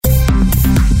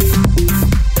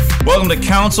Welcome to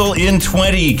Council in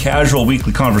 20, casual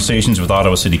weekly conversations with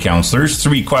Ottawa City Councillors.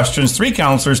 3 questions, 3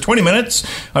 councillors, 20 minutes.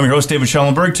 I'm your host, David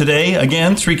Schellenberg. Today,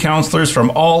 again, 3 councillors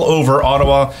from all over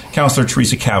Ottawa. Councillor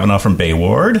Teresa Kavanagh from Bay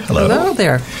Ward. Hello. Hello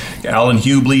there. Alan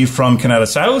Hubley from Canada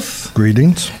South.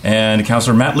 Greetings. And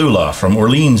Councillor Matt Lula from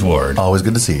Orleans Ward. Always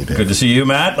good to see you, Dave. Good to see you,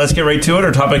 Matt. Let's get right to it.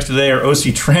 Our topics today are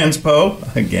OC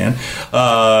Transpo, again,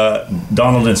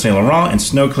 Donald and St. Laurent, and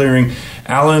snow clearing.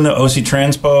 Alan, OC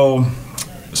Transpo.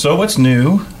 So what's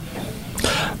new?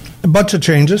 A bunch of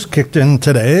changes kicked in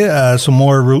today, some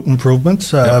more route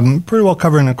improvements, pretty well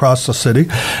covering across the city.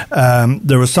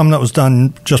 There was some that was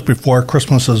done just before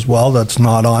Christmas as well that's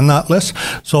not on that list.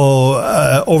 So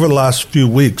over the last few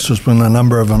weeks, there's been a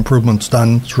number of improvements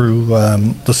done through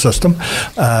the system.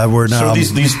 We're now so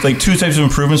these like 2 types of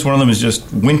improvements. One of them is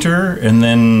just winter and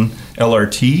then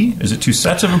LRT. Is it 2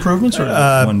 sets of improvements or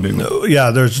one big one? Yeah,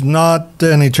 there's not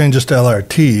any changes to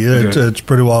LRT. It's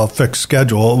pretty well a fixed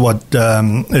schedule. What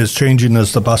is changing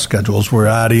is the bus schedules. We're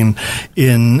adding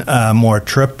in more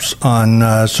trips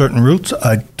on certain routes.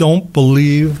 I don't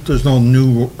believe there's no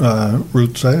new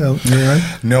routes out there,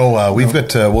 right? No, we've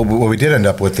got what we did end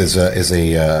up with is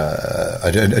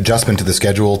an adjustment to the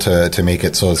schedule to make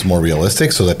it so it's more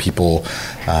realistic, so that people,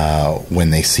 when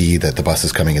they see that the bus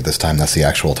is coming at this time, that's the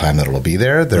actual time that it'll be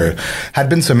there. There had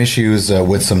been some issues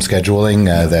with some scheduling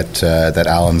that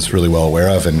Alan's really well aware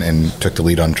of and took the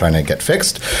lead on trying to get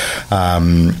fixed.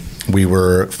 We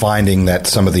were finding that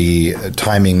some of the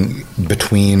timing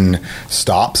between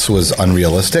stops was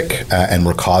unrealistic and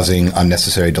were causing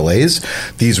unnecessary delays.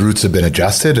 These routes have been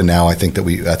adjusted, and now I think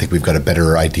we've got a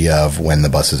better idea of when the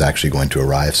bus is actually going to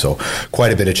arrive. So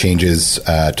quite a bit of changes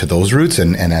to those routes,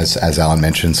 and as Alan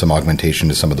mentioned, some augmentation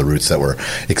to some of the routes that were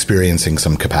experiencing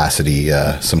some capacity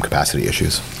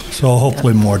issues. So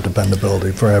hopefully more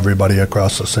dependability for everybody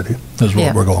across the city is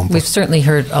what we're going for. We've certainly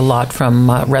heard a lot from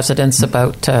residents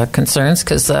about concerns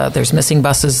because there's missing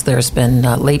buses, there's been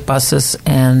late buses,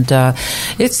 and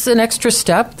it's an extra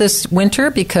step this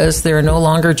winter because they're no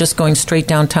longer just going straight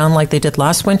downtown like they did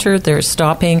last winter. They're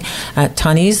stopping at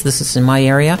Tunney's, this is in my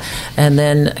area, and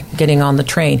then getting on the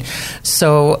train.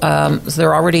 So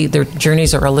their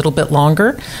journeys are a little bit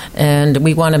longer, and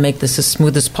we want to make this as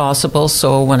smooth as possible.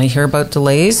 So when I hear about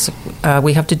delays,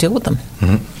 we have to deal with them.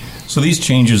 Mm-hmm. So these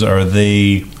changes, are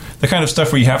they the kind of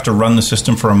stuff where you have to run the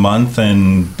system for a month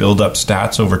and build up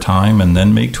stats over time and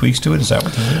then make tweaks to it? Is that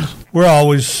what that is? We're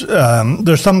always,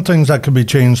 there's some things that can be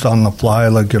changed on the fly,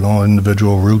 like,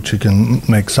 individual routes. You can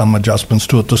make some adjustments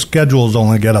to it. The schedules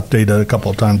only get updated a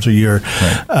couple of times a year.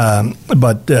 Right.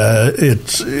 But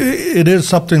it is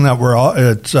something that we're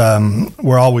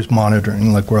always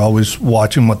monitoring. Like, we're always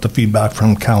watching what the feedback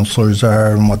from councillors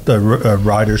are and what the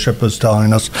ridership is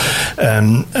telling us.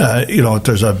 And, if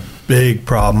there's a big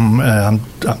problem, I'm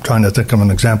trying to think of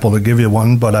an example to give you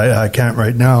one, but I can't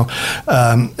right now.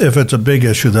 If it's a big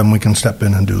issue, then we can step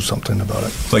in and do something about it.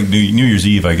 It's like New Year's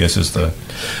Eve, I guess, is the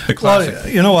classic. Well,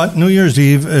 you know what? New Year's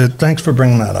Eve, thanks for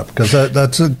bringing that up, because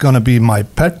that's going to be my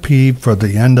pet peeve for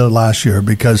the end of last year,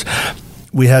 because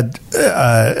we had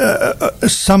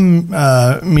some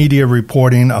media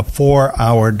reporting a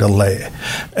 4-hour delay.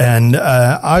 And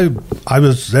I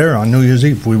was there on New Year's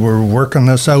Eve. We were working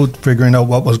this out, figuring out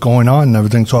what was going on and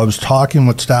everything. So I was talking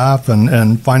with staff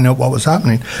and finding out what was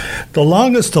happening. The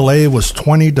longest delay was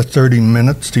 20 to 30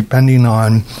 minutes, depending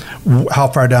on how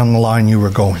far down the line you were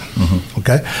going. Mm-hmm.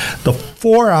 Okay? The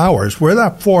 4 hours, where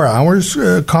that 4 hours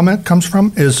comment comes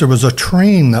from is there was a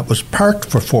train that was parked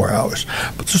for 4 hours,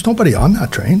 but there's nobody on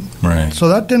that train. Right. So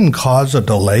that didn't cause a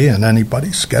delay in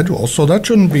anybody's schedule. So that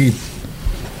shouldn't be,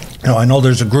 I know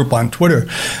there's a group on Twitter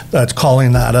that's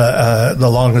calling that the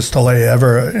longest delay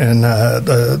ever in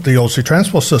the OC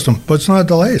Transpo system, but it's not a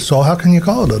delay. So how can you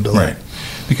call it a delay? Right.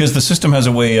 Because the system has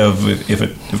a way of, if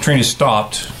a train is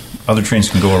stopped, other trains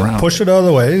can go around. Push it out of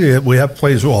the way. We have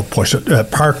places, push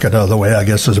it, park it out of the way, I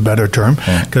guess is a better term,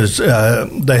 because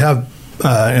they have,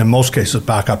 in most cases,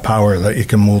 backup power that you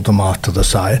can move them off to the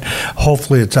side.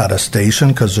 Hopefully it's at a station,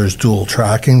 because there's dual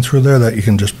tracking through there that you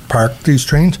can just park these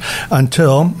trains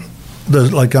until...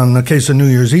 like on the case of New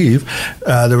Year's Eve,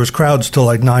 there was crowds till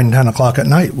like 9, 10 o'clock at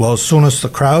night. Well, as soon as the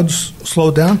crowds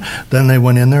slowed down, then they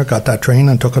went in there, got that train,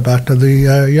 and took it back to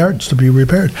the yards to be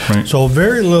repaired. Right. So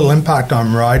very little impact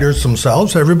on riders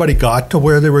themselves. Everybody got to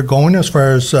where they were going, as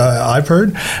far as I've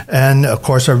heard, and of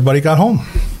course everybody got home.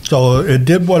 So it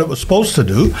did what it was supposed to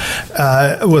do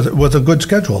with a good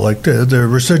schedule. Like the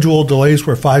residual delays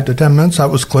were 5 to 10 minutes. That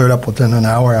was cleared up within an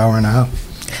hour and a half.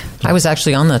 I was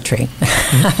actually on that train.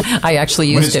 I actually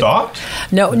used it. When it stopped?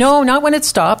 No, not when it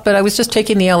stopped, but I was just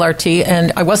taking the LRT,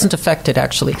 and I wasn't affected,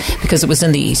 actually, because it was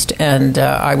in the east, and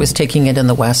I was taking it in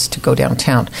the west to go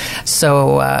downtown.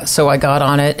 So I got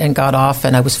on it and got off,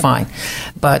 and I was fine.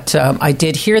 But I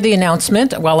did hear the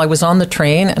announcement while I was on the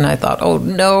train, and I thought, oh,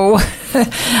 no.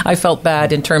 I felt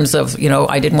bad in terms of,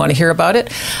 I didn't want to hear about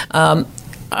it.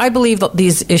 I believe that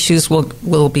these issues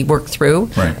will be worked through.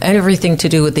 Right. And everything to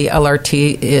do with the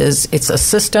LRT it's a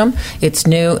system. It's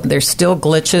new. There's still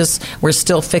glitches. We're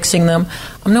still fixing them.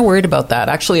 I'm not worried about that.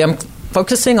 Actually, I'm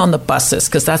focusing on the buses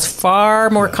because that's far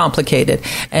more complicated.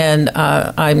 And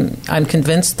I'm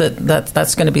convinced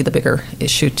that's going to be the bigger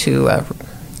issue to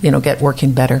get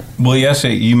working better. Well, yes,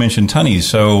 you mentioned Tunney.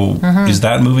 So is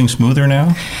that moving smoother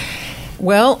now?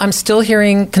 Well, I'm still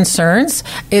hearing concerns.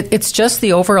 It's just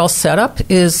the overall setup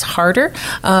is harder.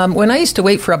 When I used to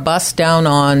wait for a bus down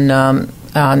on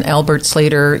Albert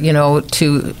Slater,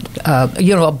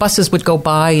 buses would go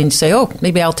by and say, oh,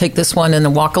 maybe I'll take this one and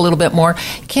then walk a little bit more.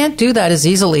 You can't do that as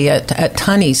easily at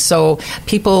Tunney. So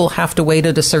people have to wait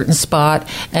at a certain spot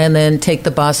and then take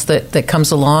the bus that comes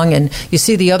along. And you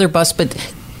see the other bus, but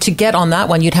to get on that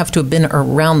one, you'd have to have been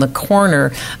around the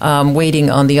corner waiting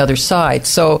on the other side.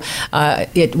 So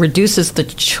it reduces the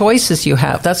choices you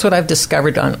have. That's what I've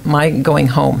discovered on my going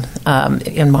home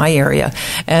in my area.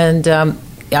 And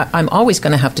I'm always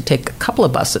going to have to take a couple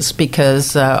of buses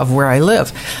because of where I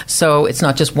live. So it's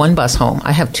not just one bus home.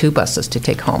 I have 2 buses to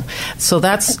take home. So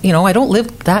that's, I don't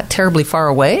live that terribly far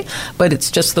away, but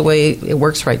it's just the way it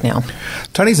works right now.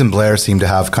 Tunney's and Blair seem to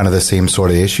have kind of the same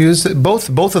sort of issues. Both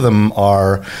of them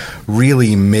are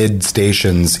really mid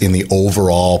stations in the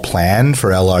overall plan for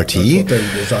LRT. That's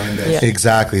what they designed as. Yeah.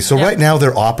 Exactly. So right now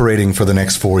they're operating for the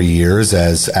next 4 years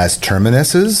as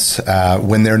terminuses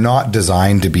when they're not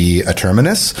designed to be a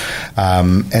terminus.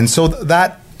 And so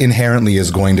that inherently is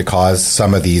going to cause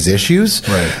some of these issues.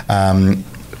 Right.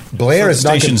 Blair is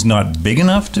station's not big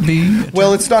enough to be.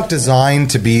 Well, it's not designed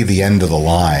to be the end of the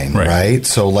line, right?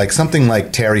 So, like something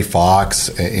like Terry Fox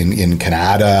in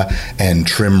Canada and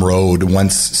Trim Road,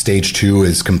 once Stage 2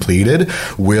 is completed,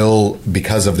 will,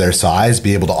 because of their size,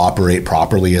 be able to operate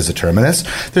properly as a terminus.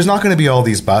 There's not going to be all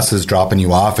these buses dropping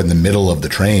you off in the middle of the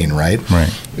train, right?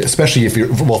 Right. Especially if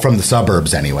you're from the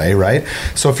suburbs anyway, right?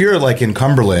 So if you're like in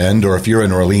Cumberland or if you're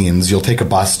in Orleans, you'll take a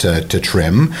bus to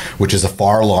Trim, which is a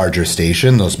far larger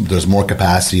station. There's more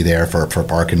capacity there for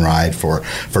park and ride, for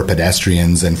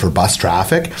pedestrians and for bus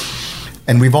traffic.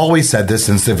 And we've always said this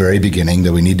since the very beginning,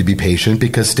 that we need to be patient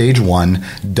because Stage 1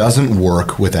 doesn't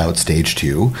work without Stage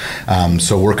 2.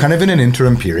 So we're kind of in an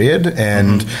interim period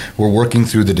and we're working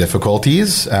through the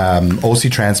difficulties. OC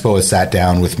Transpo has sat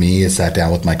down with me, has sat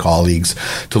down with my colleagues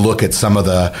to look at some of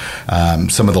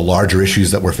the larger issues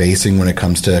that we're facing when it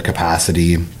comes to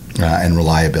capacity and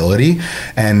reliability.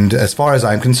 And as far as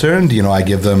I'm concerned, I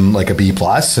give them like a B+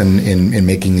 in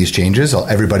making these changes.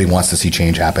 Everybody wants to see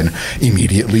change happen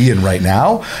immediately and right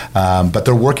now, but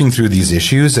they're working through these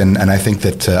issues, and I think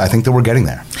that we're getting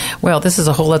there. Well, this is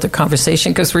a whole other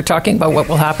conversation because we're talking about what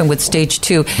will happen with Stage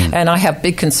 2, and I have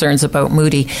big concerns about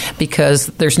Moody because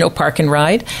there's no park and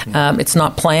ride. It's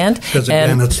not planned. Because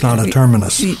again, it's not a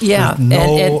terminus. Yeah. There's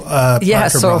no park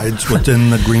and rides within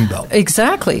the Greenbelt.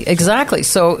 Exactly.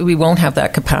 So we won't have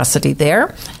that capacity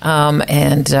there,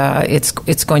 and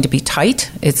it's going to be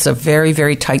tight. It's a very,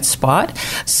 very tight spot.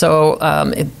 So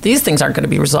these things aren't going to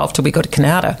be resolved till we go to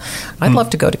Canada. I'd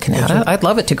love to go to Canada. I'd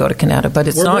love it to go to Canada, but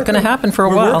it's not going to happen for a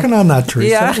while. We're working on that, Teresa.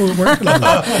 Yeah. We're working on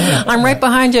that. I'm right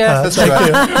behind you. That's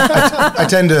right. I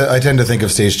tend to think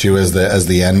of Stage 2 as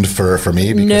the end for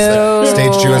me because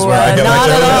Stage 2 is where I get my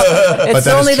job. It's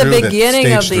only the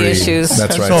beginning of the issues.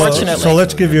 That's right. Unfortunately. So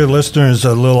let's give your listeners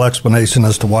a little explanation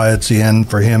as to why it's the end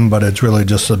for him, but it's really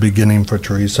just the beginning for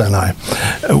Teresa and I.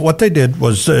 What they did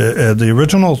was the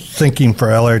original thinking for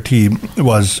LRT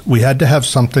was we had to have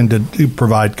something to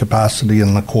provide capacity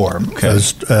in the core.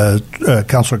 As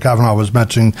Councillor Kavanagh was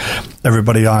mentioning,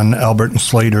 everybody on Albert and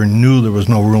Slater knew there was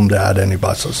no room to add any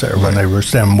buses there when they were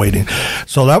standing waiting.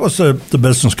 So that was the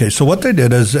business case. So what they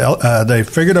did is they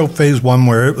figured out Phase 1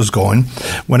 where it was going.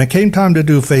 When it came time to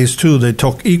do Phase 2, they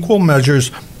took equal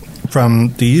measures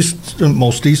from the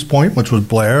most east point, which was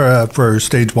Blair for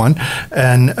Stage 1,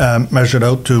 and measured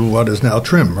out to what is now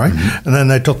Trim, right? Mm-hmm. And then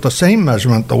they took the same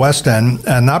measurement, the west end,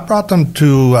 and that brought them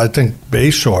to, I think,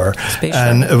 Bayshore.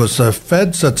 And it was the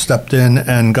feds that stepped in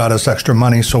and got us extra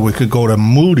money so we could go to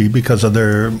Moody because of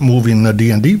their moving the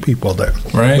D&D people there.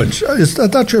 Right. Which is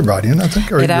that's your riding, I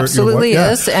think. It absolutely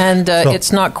is, and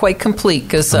it's not quite complete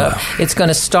because it's going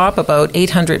to stop about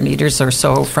 800 meters or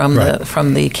so from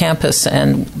the campus,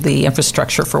 and the the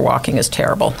infrastructure for walking is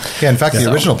terrible. Yeah, in fact,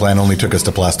 the original plan only took us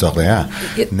to Place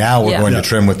d'Orléans. Now we're going to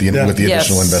trim with the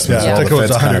additional investments. I think it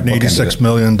was $186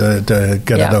 million to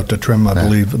get it out to trim, I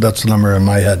believe. That's the number in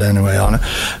my head anyway on it.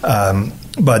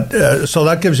 But so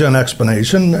that gives you an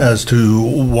explanation as to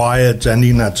why it's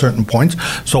ending at certain points.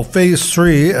 So phase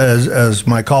 3, as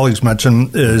my colleagues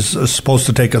mentioned, is supposed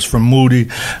to take us from Moody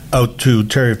out to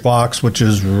Terry Fox, which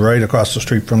is right across the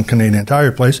street from Canadian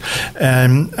Tire Place.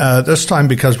 And this time,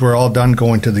 because we're all done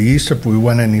going to the east, if we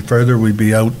went any further, we'd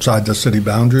be outside the city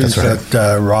boundaries at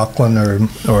Rockland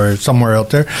or somewhere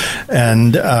out there.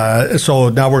 And so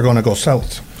now we're going to go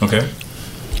south. Okay.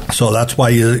 So that's why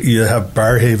you have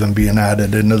Barrhaven being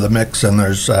added into the mix, and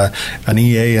there's an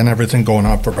EA and everything going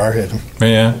on for Barrhaven.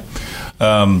 Yeah.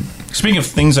 Speaking of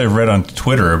things I've read on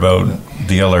Twitter about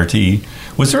the LRT,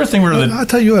 was there a thing where I'll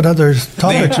tell you what other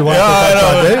topics you want to talk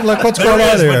about, Dave. Like, what's going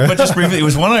on here? But just briefly, it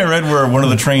was one I read where one of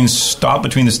the trains stopped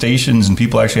between the stations and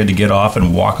people actually had to get off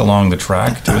and walk along the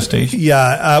track to a station.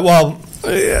 Yeah, well,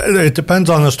 it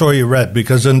depends on the story you read,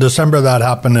 because in December that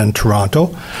happened in Toronto,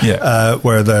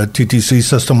 where the TTC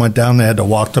system went down. They had to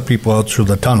walk the people out through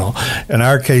the tunnel. In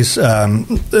our case,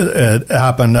 it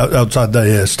happened outside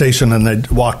the station, and they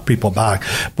walked people back.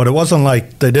 But it wasn't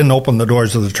like they didn't open the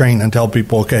doors of the train and tell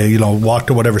people, okay, walk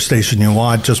to whatever station you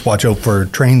want, just watch out for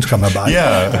trains coming by.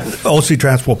 Yeah. OC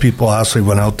Transpo people actually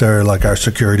went out there, like our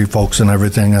security folks and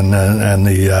everything, and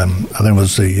the I think it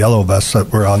was the yellow vests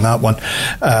that were on that one.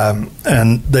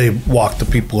 And they walk the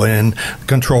people in.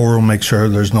 Control room makes sure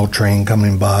there's no train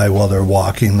coming by while they're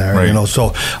walking there. Right.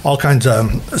 So all kinds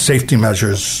of safety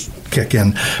measures kick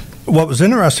in. What was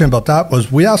interesting about that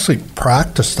was we actually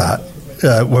practiced that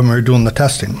when we were doing the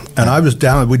testing. And I was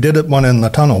down. We did it one in the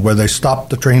tunnel where they stopped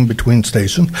the train between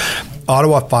stations.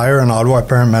 Ottawa Fire and Ottawa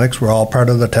paramedics were all part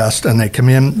of the test, and they come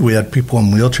in. We had people in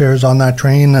wheelchairs on that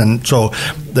train, and so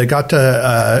they got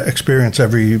to experience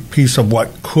every piece of what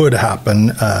could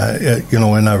happen,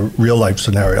 in a real life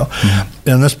scenario. Mm-hmm.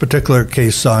 In this particular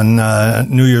case, on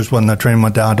New Year's when the train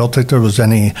went down, I don't think there was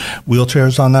any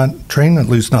wheelchairs on that train, at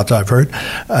least not that I've heard.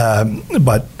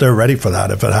 But they're ready for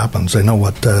that if it happens. They know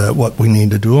what we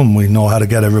need to do, and we know how to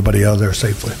get everybody out of there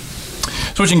safely.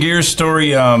 Switching gears,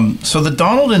 story. So the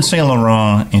Donald and St.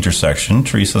 Laurent intersection.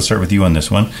 Teresa, let's start with you on this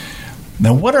one.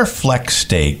 Now, what are flex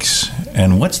stakes,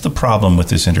 and what's the problem with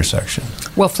this intersection?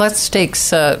 Well, flex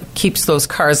stakes keeps those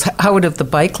cars out of the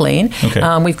bike lane.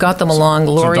 Okay. We've got them along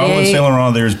Laurier. So Donald and St.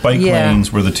 Laurent, there's bike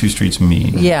lanes where the two streets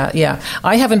meet. Yeah.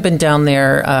 I haven't been down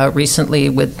there recently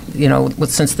with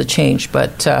since the change,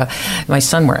 but my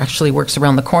son actually works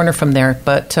around the corner from there.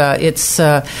 But it's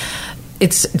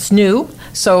new.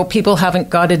 So people haven't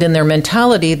got it in their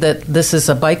mentality that this is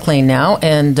a bike lane now,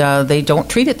 and they don't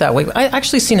treat it that way. I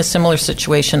actually seen a similar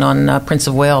situation on Prince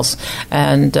of Wales,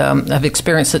 and I've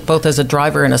experienced it both as a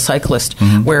driver and a cyclist,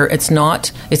 where it's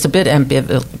a bit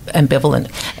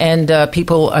ambivalent, and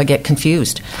people get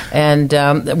confused. And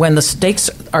when the stakes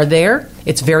are there,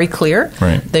 it's very clear.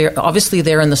 Right. They're obviously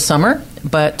there in the summer,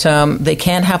 but they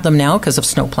can't have them now because of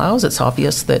snowplows. It's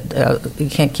obvious that you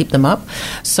can't keep them up.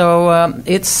 So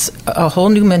it's a whole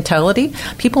new mentality.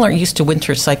 People aren't used to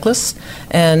winter cyclists,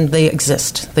 and they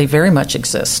exist. They very much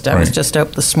exist. I was just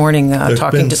out this morning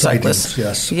talking to cyclists.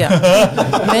 Yes. Yeah,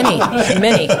 many,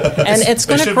 and it's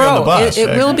going to grow.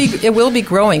 It will be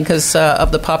growing because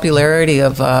of the popularity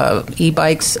of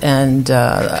e-bikes and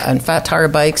fat tire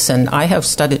bikes. And I have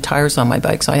studded tires on my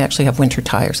bikes. I actually have winter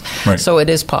tires, so it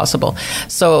is possible.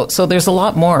 So there's a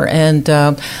lot more, and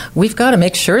we've got to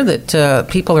make sure that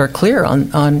people are clear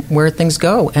on where things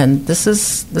go. And this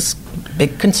is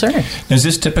big concern. Is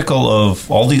this typical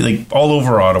of all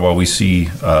over Ottawa? We see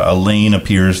a lane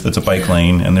appears that's a bike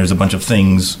lane, and there's a bunch of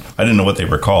things. I didn't know what they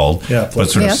were called, but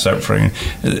sort of separate.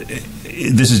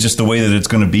 This is just the way that it's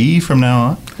going to be from now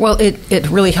on? Well, it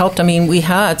really helped. I mean, we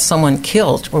had someone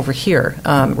killed over here,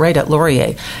 right at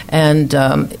Laurier, and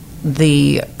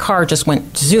the car just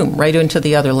went zoom right into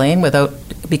the other lane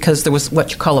because there was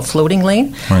what you call a floating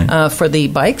lane for the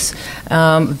bikes.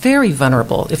 Very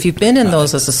vulnerable. If you've been in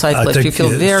those as a cyclist, you feel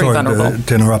very vulnerable.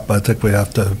 To interrupt, I think we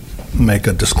have to make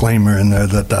a disclaimer in there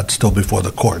that that's still before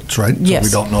the courts, right? Yes.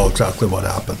 So we don't know exactly what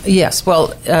happened. Yes.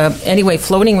 Well, anyway,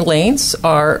 floating lanes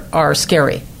are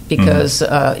scary. Because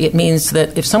it means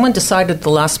that if someone decided at the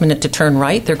last minute to turn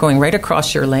right, they're going right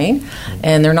across your lane,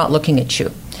 and they're not looking at you,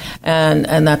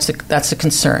 and that's a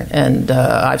concern. And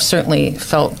I've certainly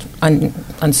felt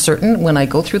uncertain when I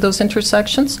go through those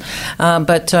intersections,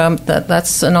 but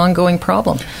that's an ongoing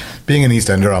problem. being an East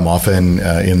Ender, I'm often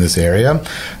in this area.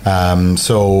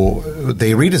 So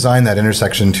they redesigned that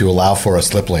intersection to allow for a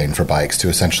slip lane for bikes, to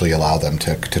essentially allow them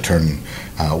to turn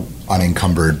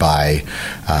unencumbered by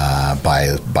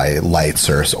lights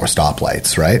or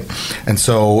stoplights, right? And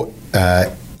so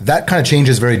that kind of change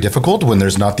is very difficult when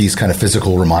there's not these kind of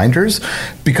physical reminders.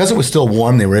 Because it was still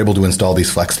warm, they were able to install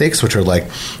these flex stakes, which are like,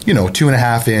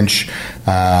 2.5 inch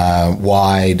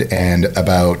wide and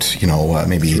about,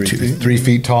 maybe 3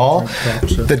 feet tall,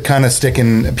 that kind of stick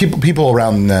in. People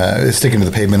around stick into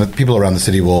the pavement. People around the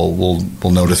city will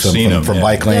notice them from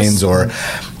bike lanes or.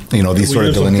 These sort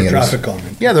of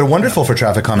delineators. Yeah, they're wonderful for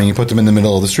traffic calming. You put them in the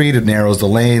middle of the street, it narrows the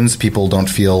lanes. People don't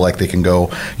feel like they can go,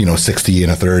 60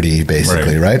 and a 30,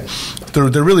 basically, right?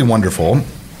 They're really wonderful.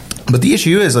 But the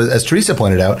issue is, as Teresa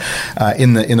pointed out,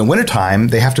 in the wintertime,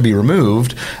 they have to be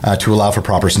removed to allow for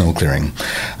proper snow clearing.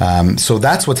 So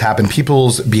that's what's happened.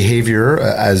 People's behavior,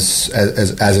 as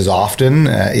is often,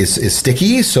 is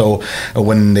sticky. So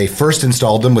when they first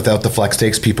installed them without the flex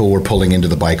stakes, people were pulling into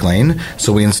the bike lane.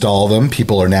 So we install them.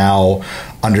 People are now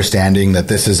understanding that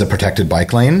this is a protected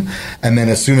bike lane. And then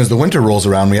as soon as the winter rolls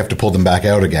around, we have to pull them back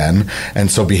out again.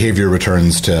 And so behavior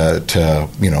returns to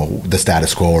the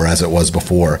status quo or as it was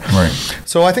before. Right.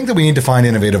 So I think that we need to find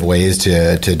innovative ways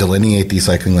to delineate these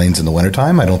cycling lanes in the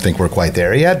wintertime. I don't think we're quite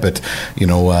there yet, but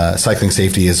cycling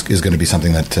safety is going to be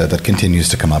something that continues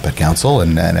to come up at council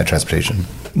and at transportation.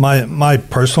 My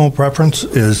personal preference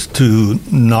is to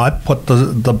not put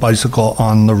the bicycle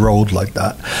on the road like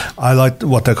that. I like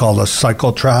what they call a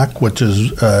cycle track, which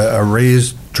is a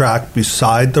raised track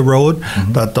beside the road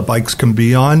that the bikes can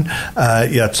be on,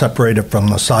 yet separated from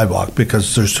the sidewalk,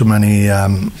 because there's too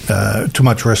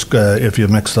much risk if you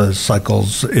mix the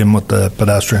cycles in with the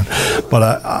pedestrian.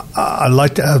 But I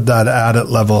like to have that added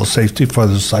level of safety for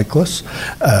the cyclists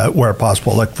where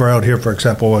possible. Like for out here, for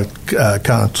example, with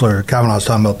Councillor Kavanagh was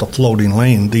talking about the floating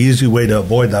lane. The easy way to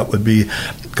avoid that would be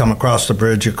come across the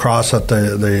bridge, you cross at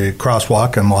the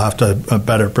crosswalk, and we'll have to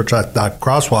better protect that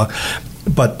crosswalk.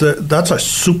 But that's a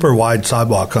super wide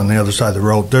sidewalk on the other side of the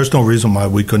road. There's no reason why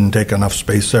we couldn't take enough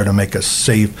space there to make a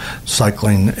safe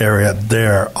cycling area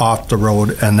there off the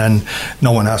road, and then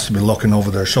no one has to be looking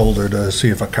over their shoulder to see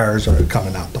if a cars are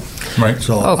coming at them. Right.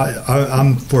 So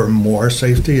I'm for more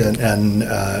safety, and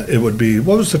it would be,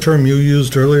 what was the term you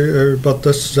used earlier about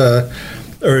this? The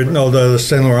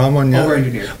Saint Laurent one,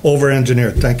 yeah?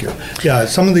 Over-engineered, thank you. Yeah,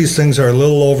 some of these things are a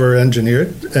little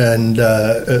over-engineered, and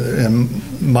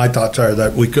my thoughts are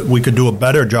that we could do a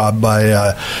better job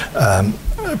by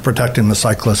protecting the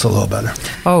cyclists a little better.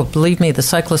 Oh, believe me, the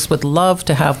cyclists would love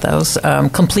to have those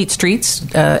complete streets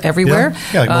everywhere.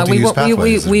 Yeah, like multi-use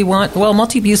pathways. We want,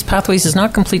 multi-use pathways is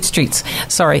not complete streets.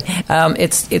 Sorry,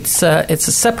 it's a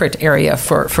separate area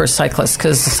for cyclists,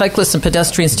 because cyclists and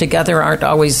pedestrians together aren't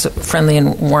always friendly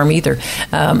and warm either.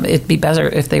 It'd be better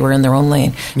if they were in their own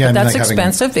lane. Yeah, but that's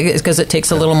expensive because it takes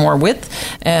a little more width,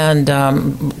 and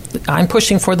I'm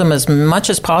pushing for them as much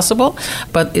as possible,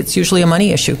 but it's usually a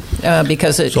money issue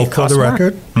because it So for the more.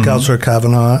 record, Councillor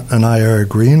Kavanagh and I are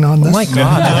agreeing on this. Oh my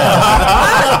God.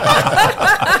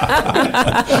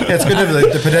 It's good to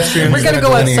the pedestrians. We're going to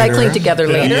go out cycling together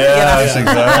later. Yes,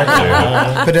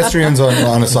 exactly. Pedestrians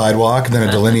on a sidewalk, then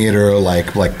a delineator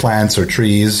like plants or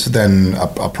trees, then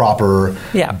a proper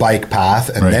bike path,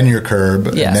 and then your curb,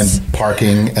 and then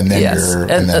parking, and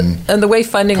then and the way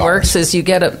funding cars. works is you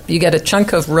get a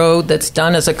chunk of road that's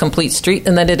done as a complete street,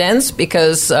 and then it ends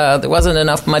because there wasn't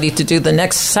enough money to do the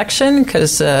next section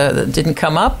because it didn't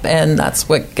come up, and that's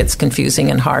what gets confusing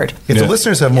and hard. If the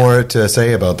listeners have more to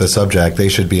say about this subject, they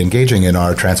should be engaging in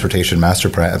our transportation master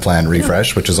plan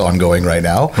refresh, which is ongoing right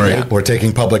now. Right. We're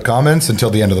taking public comments until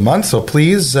the end of the month, so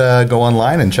please go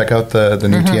online and check out the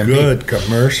new TMP. Good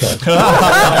commercial.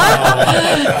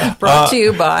 Brought to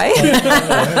you by.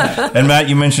 And Matt,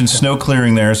 you mentioned snow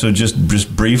clearing there, so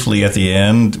just briefly at the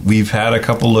end, we've had a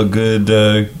couple of good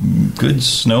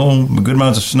amounts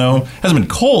of snow. It hasn't been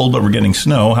cold, but we're getting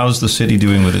snow. How's the city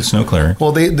doing with its snow clearing?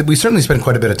 Well, we certainly spent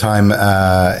quite a bit of time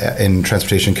in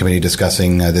Transportation Committee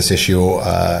discussing this issue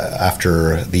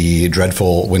after the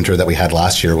dreadful winter that we had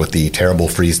last year with the terrible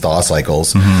freeze-thaw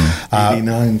cycles.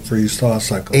 89 freeze-thaw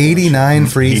cycles. 89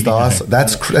 freeze-thaws.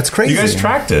 That's crazy. You guys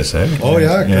track this, eh? Oh,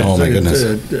 yeah. Oh, my goodness.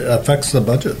 It affects the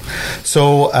budget.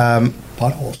 So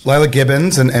potholes. Lila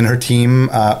Gibbons and her team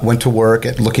went to work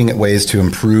at looking at ways to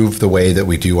improve the way that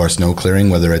we do our snow clearing,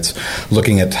 whether it's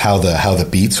looking at how the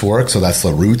beats work. So that's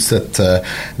the routes that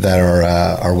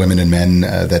our women and men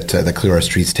that clear our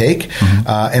streets take,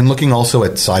 and looking also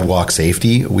at sidewalk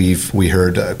safety. We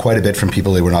heard quite a bit from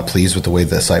people they were not pleased with the way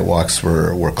the sidewalks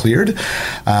were cleared.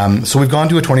 So we've gone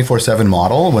to a 24/7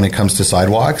 model when it comes to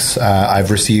sidewalks.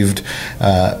 I've received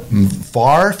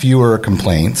far fewer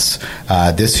complaints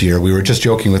this year. We were just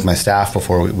joking with my staff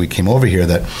before we came over here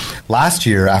that last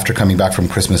year, after coming back from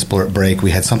Christmas break,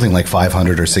 we had something like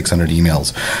 500 or 600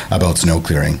 emails about snow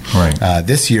clearing. Right.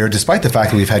 This year, despite the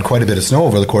fact that we've had quite a bit of snow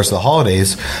over the course of the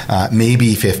holidays,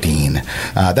 maybe 15.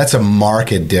 That's a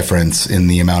marked difference in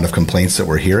the amount of complaints that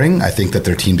we're hearing. I think that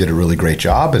their team did a really great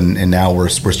job, and now we're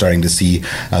starting to see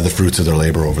the fruits of their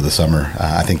labor over the summer.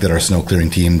 I think that our snow clearing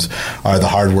teams are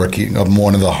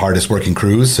one of the hardest working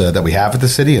crews that we have at the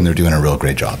city, and they're doing a real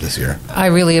great job this year. I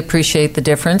really appreciate the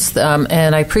difference,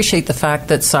 and I appreciate the fact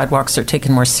that sidewalks are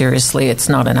taken more seriously. It's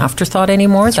not an afterthought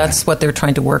anymore. That's what they're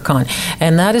trying to work on.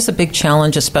 And that is a big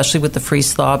challenge, especially with the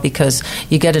freeze thaw, because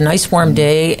you get a nice warm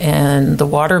day and the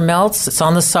water melts, it's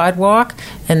on the sidewalk,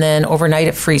 and then overnight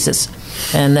it freezes.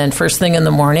 And then first thing in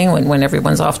the morning, when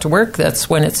everyone's off to work, that's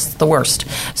when it's the worst.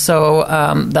 So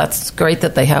that's great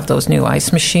that they have those new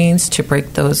ice machines to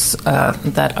break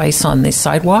that ice on the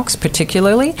sidewalks,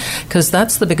 particularly, because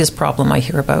that's the biggest problem I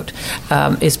hear about,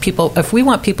 is people. If we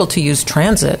want people to use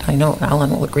transit, I know Alan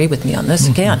will agree with me on this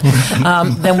again,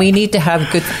 then we need to have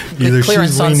good Either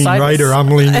clearance she's on leaning sidewalks. right or I'm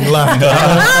leaning left.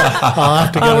 I'll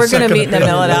have to get We're going to meet in the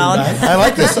middle, Alan. I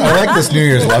like this New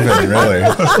Year's loving, really.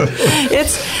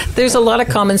 There's a lot of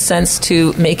common sense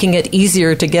to making it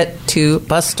easier to get to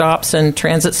bus stops and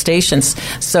transit stations.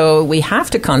 So we have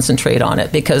to concentrate on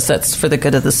it because that's for the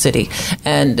good of the city.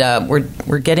 And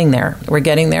we're getting there. We're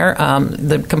getting there.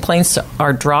 The complaints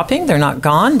are dropping. They're not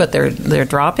gone, but they're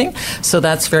dropping. So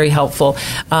that's very helpful.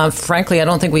 Frankly, I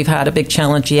don't think we've had a big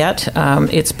challenge yet.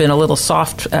 It's been a little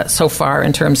soft so far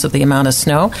in terms of the amount of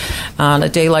snow. On a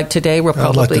day like today, we'll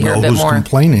probably hear a bit more. Who's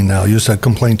complaining now? You said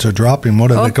complaints are dropping.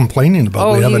 What are they complaining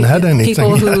about? We haven't had anything.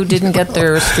 People who didn't get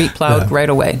their street plowed right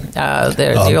away.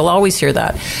 You'll always hear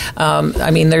that.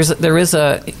 I mean, there is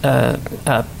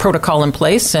a protocol in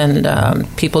place, and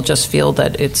people just feel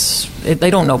that they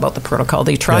don't know about the protocol.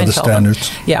 They try and tell standards.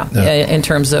 them. Yeah, in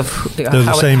terms of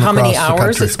how many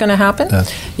hours it's going to happen.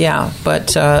 But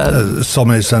so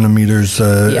many centimeters.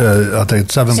 I think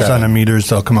it's 7 centimeters.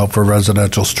 They'll come out for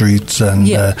residential streets, and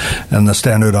the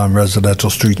standard on residential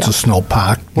streets is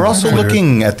snowpack. We're also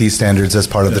looking at these standards as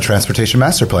part of the Transportation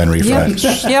Master Plan refresh.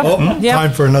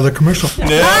 Time for another commercial.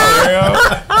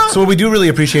 So what we do really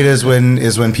appreciate is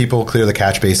when people clear the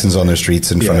catch basins on their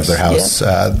streets in front of their house.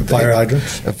 Fire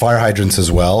hydrants. Fire hydrants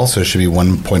as well. So it should be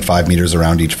 1.5 meters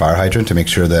around each fire hydrant to make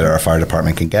sure that our fire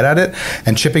department can get at it.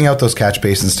 And chipping out those catch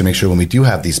basins to make sure when we do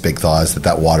have these big thaws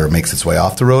that water makes its way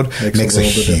off the road makes a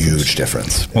huge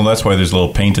difference. Well, that's why there's a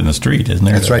little paint in the street, isn't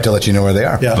there? That's right, to let you know where they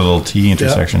are. The little T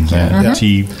intersections.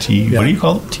 T. What do you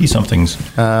call it? T somethings.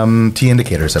 T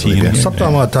indicators, I believe. Something I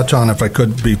want to touch on, if I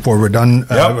could, before we're done.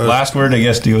 Last word, I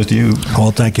guess, goes to you.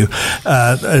 Well, thank you.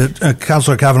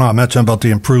 Councillor Kavanagh mentioned about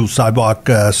the improved sidewalk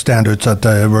standards, that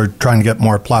we're trying to get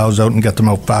more plows out and get them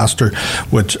out faster,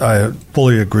 which I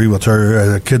fully agree with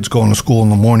her. Kids going to school in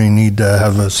the morning need to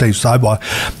have a safe sidewalk.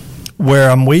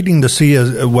 Where I'm waiting to see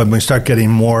is when we start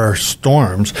getting more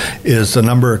storms is the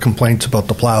number of complaints about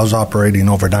the plows operating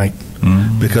overnight.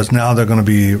 Because now they're going to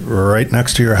be right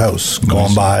next to your house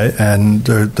going by, and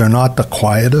they're not the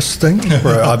quietest thing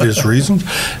for obvious reasons.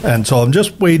 And so I'm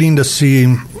just waiting to see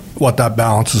what that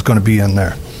balance is going to be in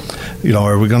there.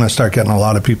 Are we going to start getting a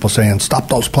lot of people saying, stop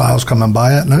those plows coming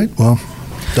by at night? Well,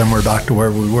 then we're back to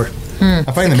where we were. I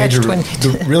find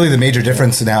the major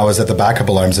difference now is that the backup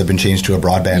alarms have been changed to a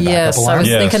broadband backup alarm. I was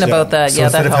thinking about that. So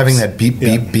instead of having that beep,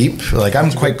 beep, beep, like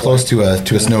I'm quite close to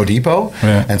a snow depot,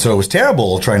 and so it was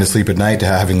terrible trying to sleep at night to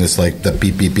having this like the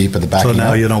beep, beep, beep at the back. So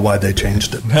now you know why they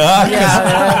changed it.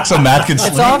 So Matt can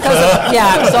sleep. It's all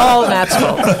it's all Matt's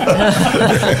fault.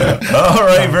 All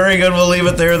right, very good. We'll leave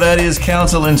it there. That is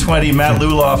Council in 20. Matt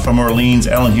Luloff from Orleans,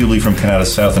 Ellen Hewley from Canada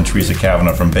South, and Teresa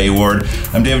Kavanagh from Bay Ward.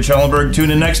 I'm David Schellenberg. Tune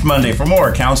in next Monday for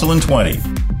more Council in 20.